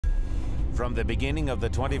From the beginning of the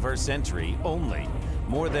 21st century only,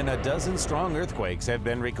 more than a dozen strong earthquakes have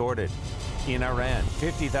been recorded. In Iran,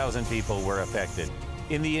 50,000 people were affected.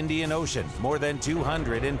 In the Indian Ocean, more than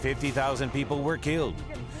 250,000 people were killed.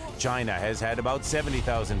 China has had about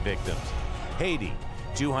 70,000 victims. Haiti,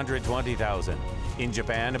 220,000. In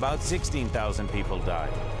Japan, about 16,000 people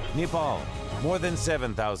died. Nepal, more than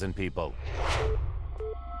 7,000 people.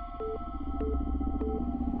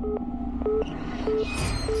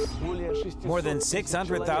 More than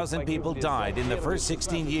 600,000 people died in the first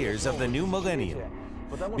 16 years of the new millennium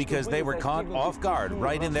because they were caught off guard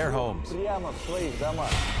right in their homes.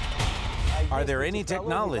 Are there any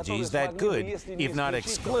technologies that could, if not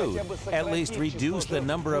exclude, at least reduce the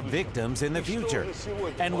number of victims in the future?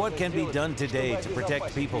 And what can be done today to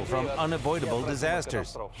protect people from unavoidable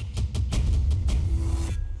disasters?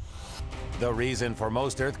 The reason for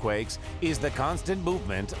most earthquakes is the constant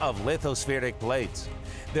movement of lithospheric plates.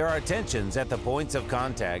 There are tensions at the points of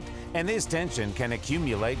contact, and this tension can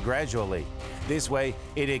accumulate gradually. This way,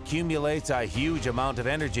 it accumulates a huge amount of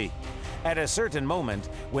energy. At a certain moment,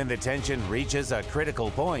 when the tension reaches a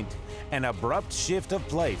critical point, an abrupt shift of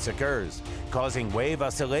plates occurs, causing wave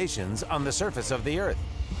oscillations on the surface of the Earth.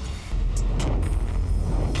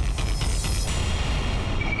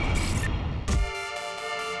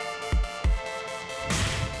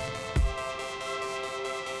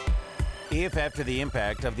 If after the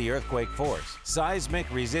impact of the earthquake force, seismic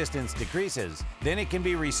resistance decreases, then it can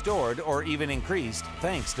be restored or even increased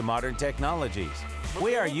thanks to modern technologies.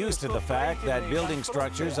 We are used to the fact that building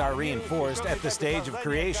structures are reinforced at the stage of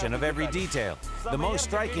creation of every detail. The most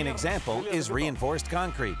striking example is reinforced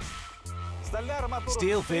concrete.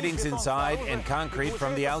 Steel fittings inside and concrete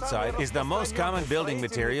from the outside is the most common building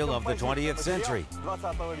material of the 20th century.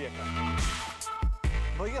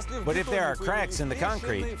 But if there are cracks in the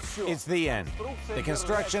concrete, it's the end. The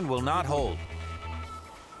construction will not hold.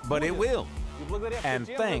 But it will. And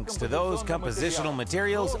thanks to those compositional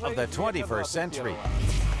materials of the 21st century.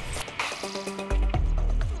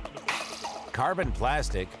 Carbon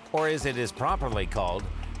plastic, or as it is properly called,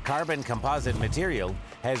 carbon composite material,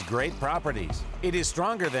 has great properties. It is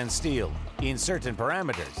stronger than steel in certain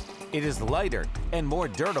parameters. It is lighter and more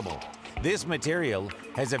durable. This material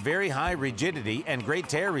has a very high rigidity and great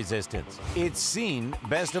tear resistance. It's seen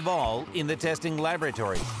best of all in the testing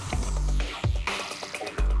laboratory.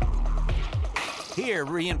 Here,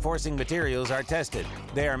 reinforcing materials are tested.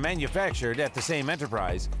 They are manufactured at the same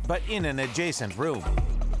enterprise, but in an adjacent room.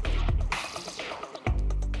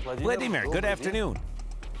 Vladimir, good afternoon.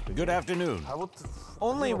 Good afternoon.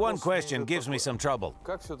 Only one question gives me some trouble.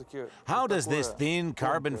 How does this thin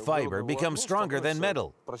carbon fiber become stronger than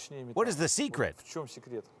metal? What is the secret?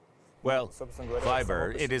 Well,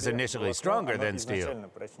 fiber, it is initially stronger than steel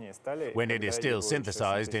when it is still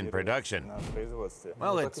synthesized in production.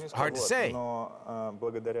 Well, it's hard to say.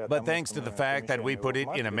 But thanks to the fact that we put it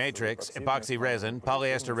in a matrix, epoxy resin,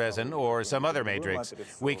 polyester resin, or some other matrix,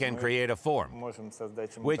 we can create a form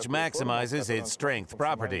which maximizes its strength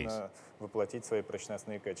properties.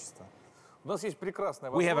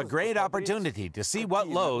 We have a great opportunity to see what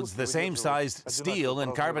loads the same sized steel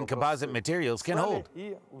and carbon composite materials can hold.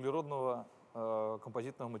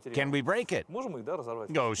 Can we break it?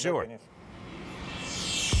 Oh, sure.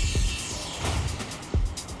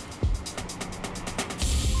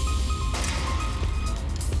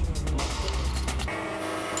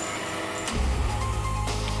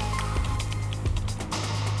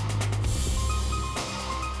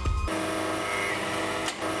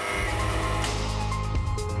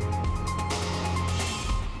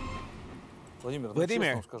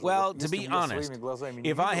 Vladimir, well, to be honest,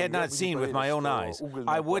 if I had not seen with my own eyes,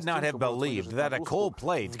 I would not have believed that a coal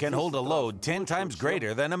plate can hold a load 10 times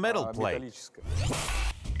greater than a metal plate.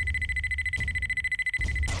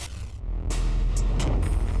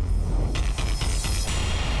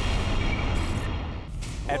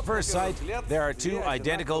 At first sight, there are two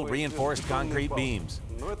identical reinforced concrete beams,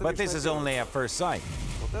 but this is only at first sight.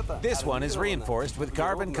 This one is reinforced with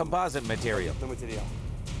carbon composite material.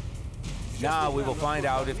 Now we will find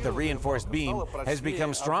out if the reinforced beam has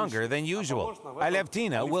become stronger than usual.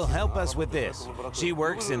 Alevtina will help us with this. She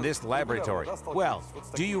works in this laboratory. Well,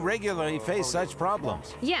 do you regularly face such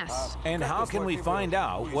problems? Yes. And how can we find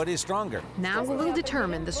out what is stronger? Now we will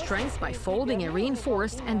determine the strength by folding a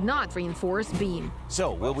reinforced and not reinforced beam.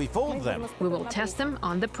 So, will we fold them? We will test them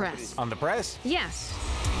on the press. On the press? Yes.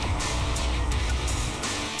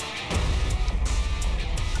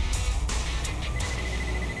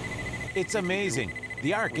 It's amazing.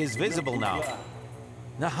 The arc is visible now.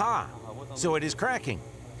 Aha! So it is cracking.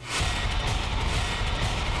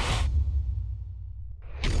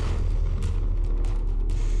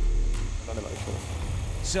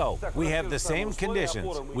 So, we have the same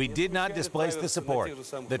conditions. We did not displace the support.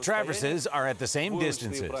 The traverses are at the same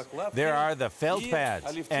distances. There are the felt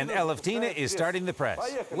pads, and Aleftina is starting the press.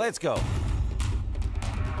 Let's go.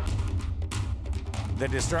 The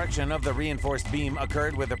destruction of the reinforced beam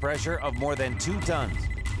occurred with a pressure of more than 2 tons.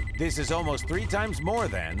 This is almost 3 times more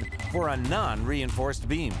than for a non-reinforced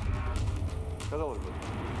beam.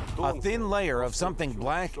 A thin layer of something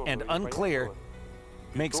black and unclear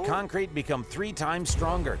makes concrete become 3 times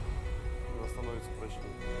stronger.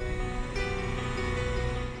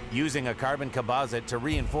 Using a carbon composite to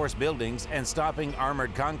reinforce buildings and stopping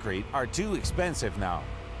armored concrete are too expensive now.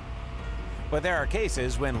 But there are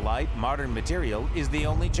cases when light, modern material is the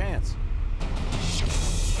only chance.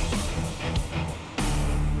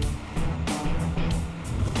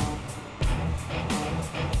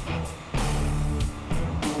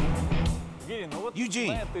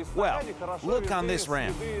 Eugene, well, look on this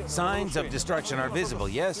ramp. Signs of destruction are visible,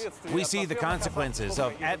 yes? We see the consequences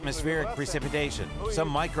of atmospheric precipitation, some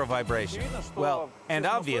micro-vibration. Well, and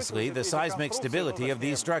obviously the seismic stability of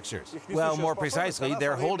these structures. Well, more precisely,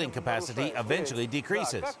 their holding capacity eventually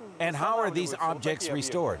decreases. And how are these objects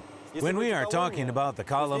restored? When we are talking about the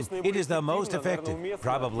column, it is the most effective,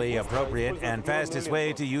 probably appropriate and fastest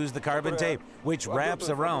way to use the carbon tape, which wraps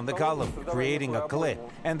around the column, creating a clip,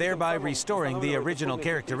 and thereby restoring the original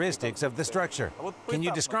characteristics of the structure. Can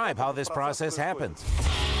you describe how this process happens?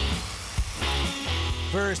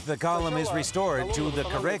 First, the column is restored to the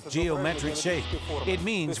correct geometric shape. It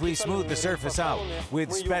means we smooth the surface out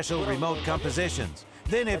with special remote compositions.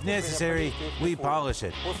 Then, if necessary, we polish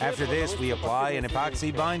it. After this, we apply an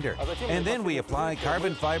epoxy binder. And then we apply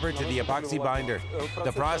carbon fiber to the epoxy binder.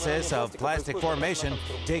 The process of plastic formation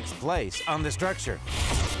takes place on the structure.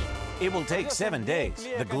 It will take 7 days.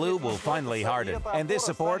 The glue will finally harden, and this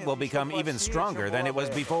support will become even stronger than it was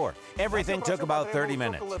before. Everything took about 30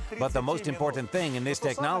 minutes. But the most important thing in this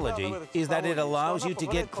technology is that it allows you to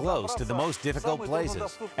get close to the most difficult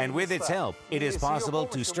places. And with its help, it is possible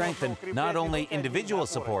to strengthen not only individual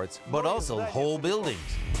supports, but also whole buildings.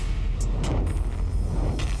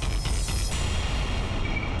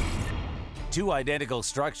 Two identical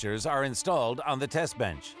structures are installed on the test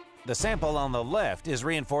bench. The sample on the left is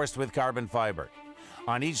reinforced with carbon fiber.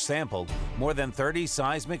 On each sample, more than 30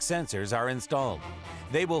 seismic sensors are installed.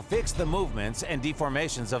 They will fix the movements and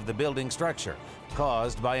deformations of the building structure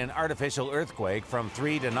caused by an artificial earthquake from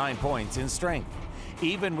 3 to 9 points in strength.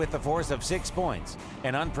 Even with the force of 6 points,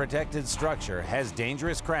 an unprotected structure has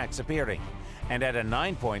dangerous cracks appearing, and at a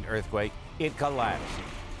 9-point earthquake, it collapsed.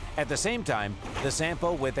 At the same time, the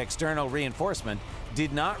sample with external reinforcement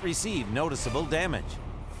did not receive noticeable damage.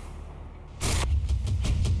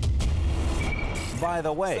 By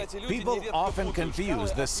the way, people often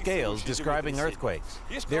confuse the scales describing earthquakes.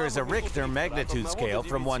 There is a Richter magnitude scale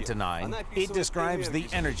from 1 to 9. It describes the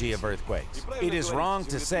energy of earthquakes. It is wrong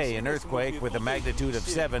to say an earthquake with a magnitude of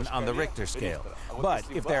 7 on the Richter scale. But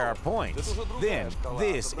if there are points, then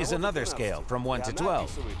this is another scale from 1 to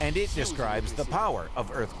 12, and it describes the power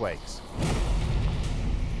of earthquakes.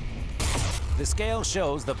 The scale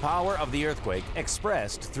shows the power of the earthquake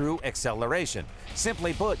expressed through acceleration.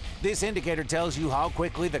 Simply put, this indicator tells you how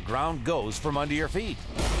quickly the ground goes from under your feet.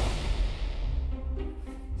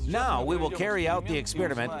 Now we will carry out the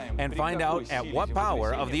experiment and find out at what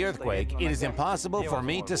power of the earthquake it is impossible for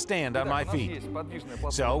me to stand on my feet.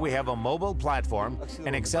 So we have a mobile platform,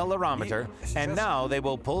 an accelerometer, and now they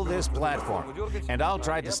will pull this platform, and I'll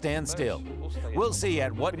try to stand still. We'll see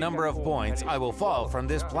at what number of points I will fall from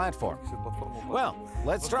this platform. Well,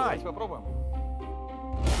 let's try.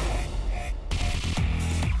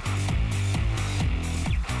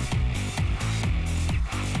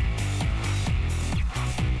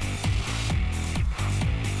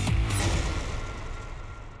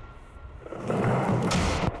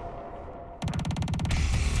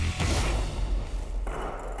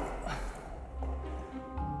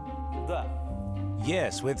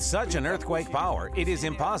 Yes, with such an earthquake power, it is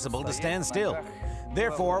impossible to stand still.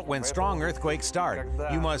 Therefore, when strong earthquakes start,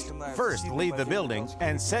 you must first leave the building,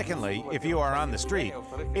 and secondly, if you are on the street,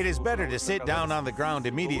 it is better to sit down on the ground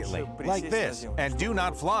immediately, like this, and do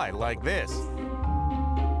not fly like this.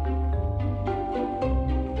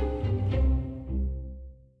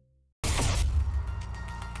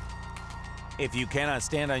 If you cannot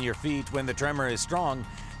stand on your feet when the tremor is strong,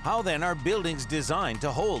 how then are buildings designed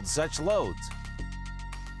to hold such loads?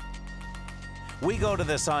 We go to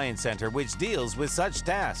the Science Center, which deals with such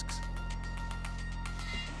tasks.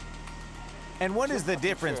 And what is the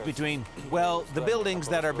difference between, well, the buildings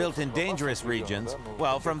that are built in dangerous regions,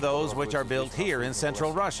 well, from those which are built here in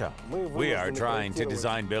central Russia? We are trying to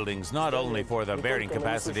design buildings not only for the bearing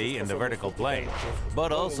capacity in the vertical plane,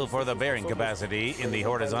 but also for the bearing capacity in the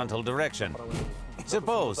horizontal direction.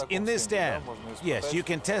 Suppose, in this stand, yes, you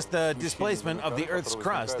can test the displacement of the Earth's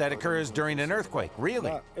crust that occurs during an earthquake,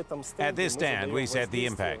 really. At this stand, we set the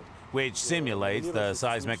impact, which simulates the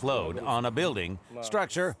seismic load on a building,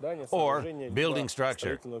 structure, or building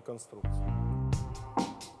structure.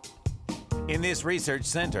 In this research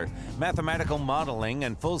center, mathematical modeling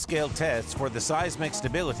and full-scale tests for the seismic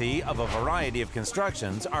stability of a variety of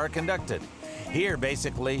constructions are conducted. Here,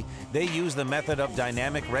 basically, they use the method of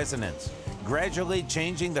dynamic resonance, gradually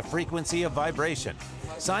changing the frequency of vibration.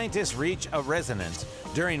 Scientists reach a resonance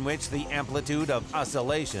during which the amplitude of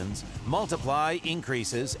oscillations multiply,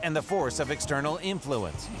 increases, and the force of external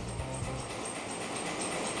influence.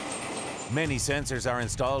 Many sensors are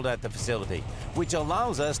installed at the facility, which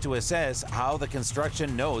allows us to assess how the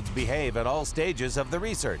construction nodes behave at all stages of the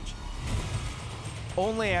research.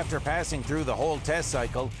 Only after passing through the whole test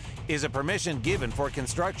cycle is a permission given for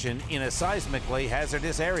construction in a seismically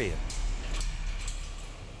hazardous area.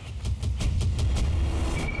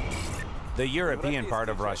 The European part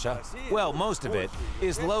of Russia, well, most of it,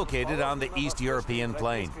 is located on the East European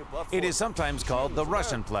plain. It is sometimes called the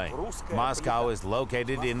Russian plain. Moscow is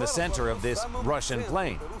located in the center of this Russian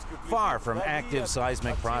plain, far from active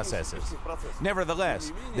seismic processes.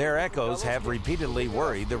 Nevertheless, their echoes have repeatedly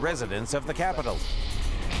worried the residents of the capital.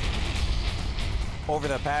 Over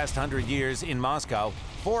the past 100 years in Moscow,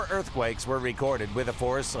 4 earthquakes were recorded with a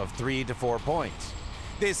force of 3 to 4 points.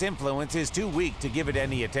 This influence is too weak to give it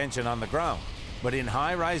any attention on the ground, but in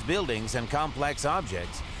high-rise buildings and complex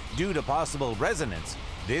objects, due to possible resonance,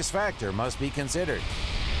 this factor must be considered.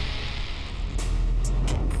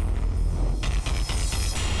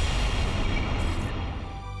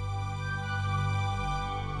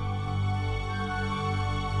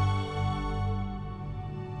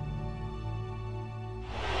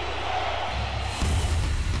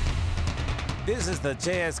 This is the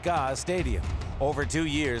CSKA Stadium. Over 2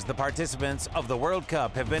 years, the participants of the World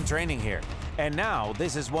Cup have been training here, and now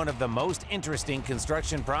this is one of the most interesting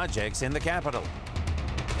construction projects in the capital.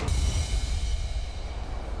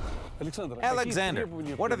 Alexander,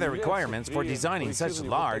 what are the requirements for designing such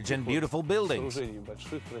large and beautiful buildings?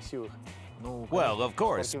 Well, of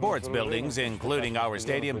course, sports buildings, including our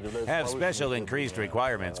stadium, have special increased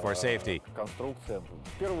requirements for safety.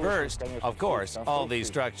 First, of course, all these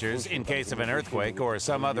structures, in case of an earthquake or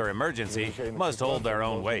some other emergency, must hold their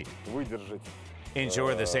own weight.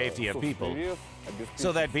 Ensure the safety of people,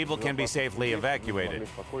 so that people can be safely evacuated.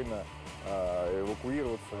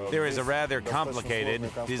 There is a rather complicated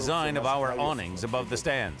design of our awnings above the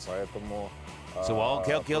stands. So all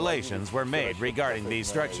calculations were made regarding these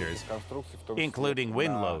structures, including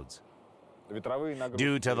wind loads.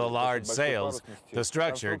 Due to the large sails, the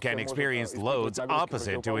structure can experience loads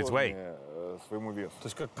opposite to its weight.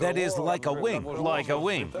 That is, like a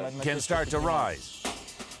wing, can start to rise.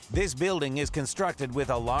 This building is constructed with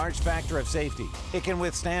a large factor of safety. It can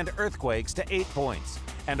withstand earthquakes to 8 points.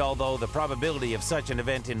 And although the probability of such an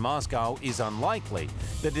event in Moscow is unlikely,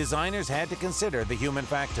 the designers had to consider the human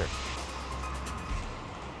factor.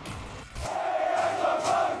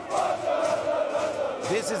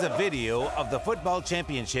 This is a video of the football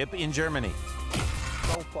championship in Germany.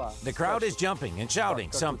 The crowd is jumping and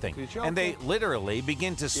shouting something, and they literally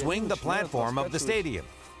begin to swing the platform of the stadium.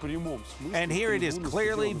 And here it is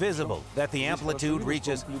clearly visible that the amplitude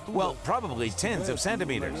reaches, well, probably tens of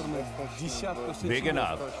centimeters. Big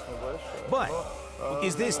enough. But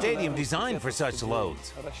is this stadium designed for such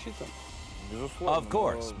loads? Of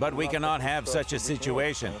course, but we cannot have such a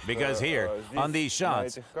situation, because here, on these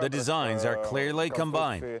shots, the designs are clearly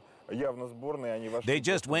combined. They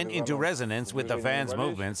just went into resonance with the fans'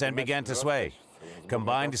 movements and began to sway.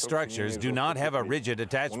 Combined structures do not have a rigid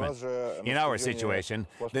attachment. In our situation,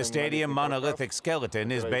 the stadium monolithic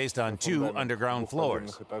skeleton is based on 2 underground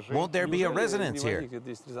floors. Won't there be a resonance here?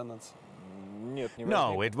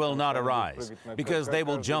 No, it will not arise, because they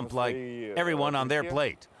will jump like everyone on their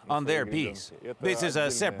plate, on their piece. This is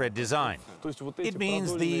a separate design. It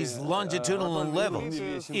means these longitudinal levels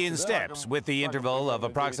in steps with the interval of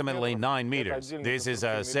approximately 9 meters. This is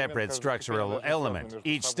a separate structural element.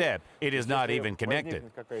 Each step, it is not even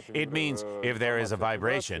connected. It means if there is a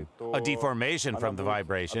vibration, a deformation from the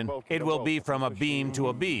vibration, it will be from a beam to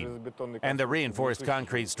a beam, and the reinforced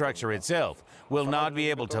concrete structure itself will not be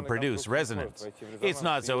able to produce resonance. It's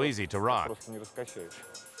not so easy to rock.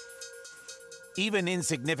 Even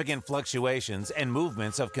insignificant fluctuations and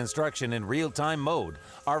movements of construction in real-time mode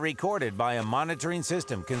are recorded by a monitoring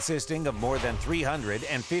system consisting of more than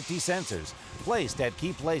 350 sensors placed at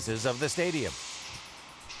key places of the stadium.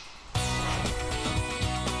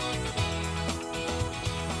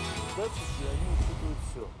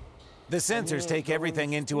 The sensors take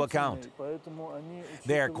everything into account.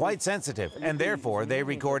 They are quite sensitive, and therefore they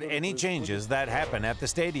record any changes that happen at the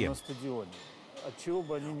stadium,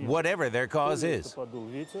 whatever their cause is,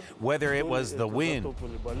 whether it was the wind,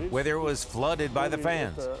 whether it was flooded by the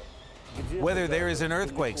fans, whether there is an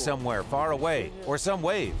earthquake somewhere far away, or some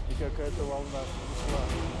wave.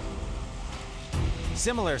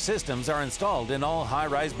 Similar systems are installed in all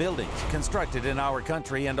high-rise buildings constructed in our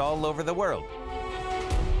country and all over the world.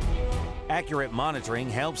 Accurate monitoring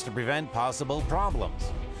helps to prevent possible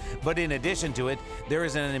problems. But in addition to it, there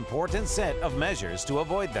is an important set of measures to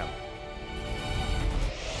avoid them.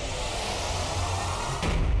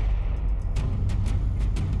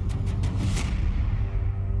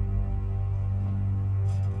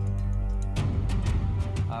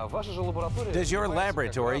 Does your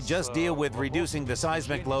laboratory just deal with reducing the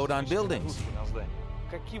seismic load on buildings?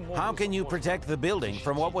 How can you protect the building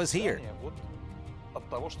from what was here?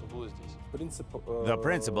 The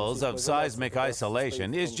principles of seismic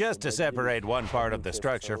isolation is just to separate one part of the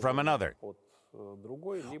structure from another,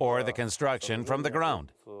 or the construction from the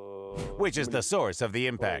ground, which is the source of the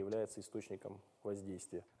impact.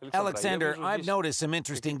 Alexander, I've noticed some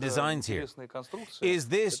interesting designs here. Is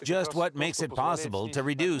this just what makes it possible to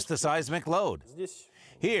reduce the seismic load?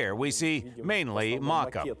 Here we see mainly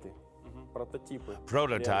mock-up,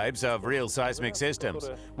 prototypes of real seismic systems,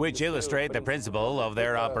 which illustrate the principle of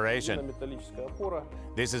their operation.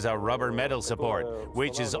 This is a rubber metal support,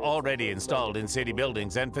 which is already installed in city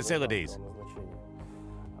buildings and facilities.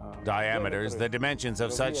 Diameters, the dimensions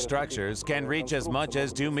of such structures, can reach as much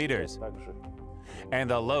as 2 meters. And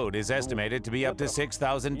the load is estimated to be up to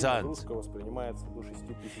 6,000 tons.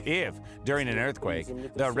 If, during an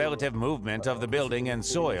earthquake, the relative movement of the building and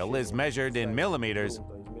soil is measured in millimeters,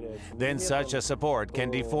 then such a support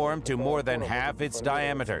can deform to more than half its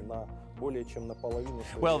diameter.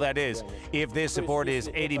 Well, that is, if this support is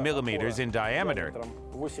 80 millimeters in diameter,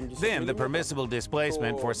 then the permissible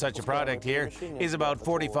displacement for such a product here is about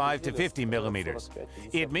 45 to 50 millimeters.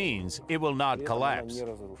 It means it will not collapse.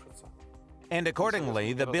 And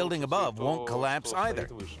accordingly, the building above won't collapse either.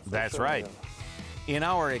 That's right. In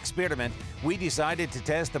our experiment, we decided to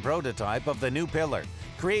test the prototype of the new pillar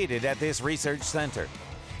created at this research center.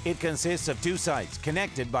 It consists of 2 sites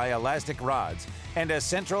connected by elastic rods and a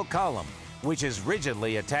central column, which is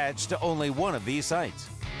rigidly attached to only one of these sites.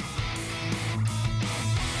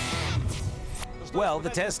 Well, the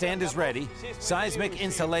test stand is ready. Seismic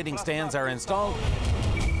insulating stands are installed.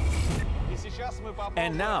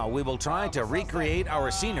 And now we will try to recreate our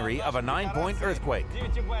scenery of a 9-point earthquake.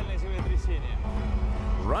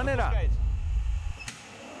 Run it up.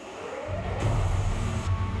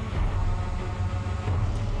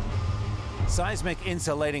 Seismic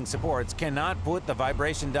insulating supports cannot put the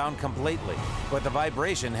vibration down completely, but the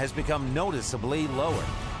vibration has become noticeably lower.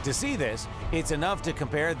 To see this, it's enough to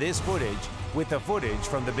compare this footage with the footage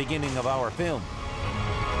from the beginning of our film.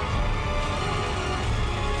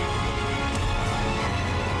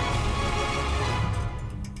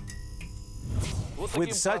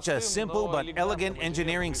 With such a simple but elegant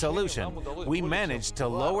engineering solution, we managed to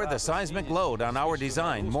lower the seismic load on our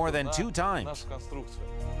design more than 2 times.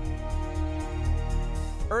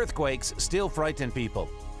 Earthquakes still frighten people.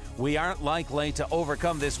 We aren't likely to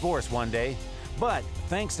overcome this force one day, but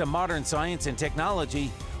thanks to modern science and technology,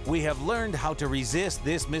 we have learned how to resist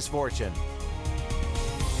this misfortune.